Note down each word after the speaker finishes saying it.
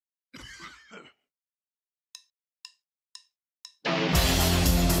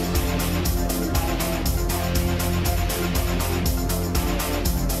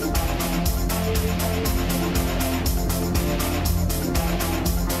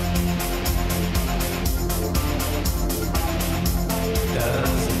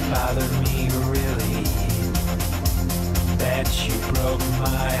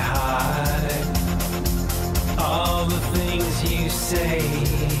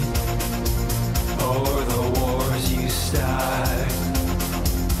or the wars you start.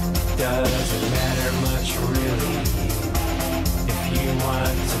 Doesn't matter much really if you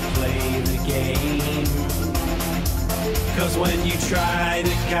want to play the game. 'Cause when you try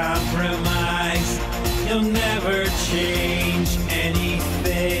to compromise, you'll never change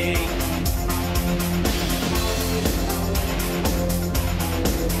anything.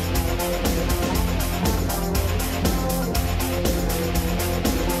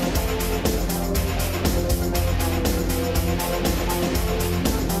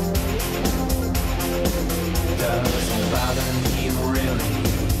 Doesn't bother me really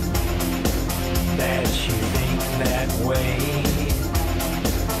that you think that way.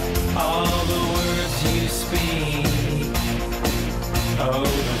 All the words you speak, oh,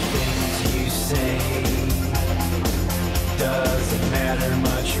 the things you say, doesn't matter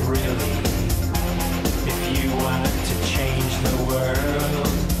much really if you want to change the world.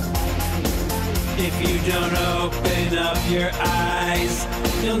 If you don't open up your eyes,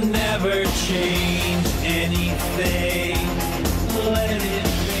 you'll never change anything. Let it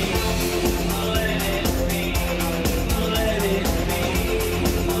be, let it be, let it be,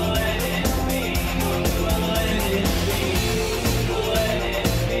 let it be, let it be, let it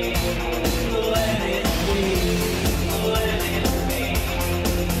be, let it be, let it be.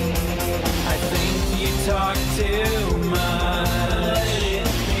 I think you talk too much. Let it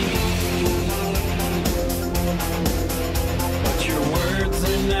be. But your words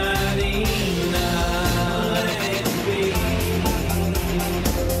are not enough. Let it be.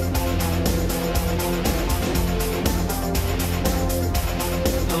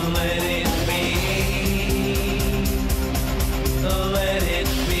 Let it be. Let it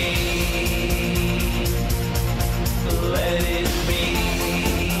be. Let it be.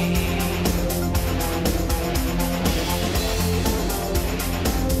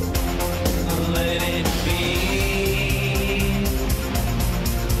 Let it be. Let it be.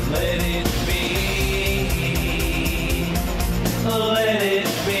 Let it be. Let it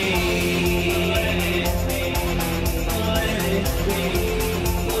be. Let it be.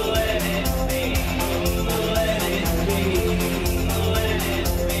 Let it be. Let it be.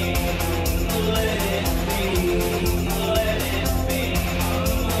 Let it be. Let it be.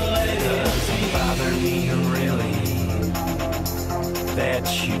 It doesn't bother me really that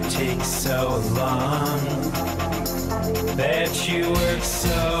you take so long, that you work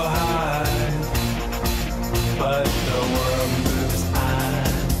so hard, but the world moves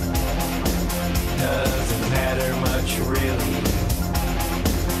on. Doesn't matter much really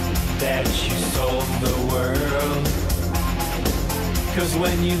that you sold the world. 'Cause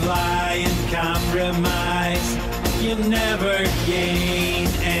when you lie and compromise, you'll never gain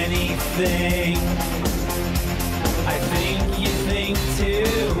anything. I think you think too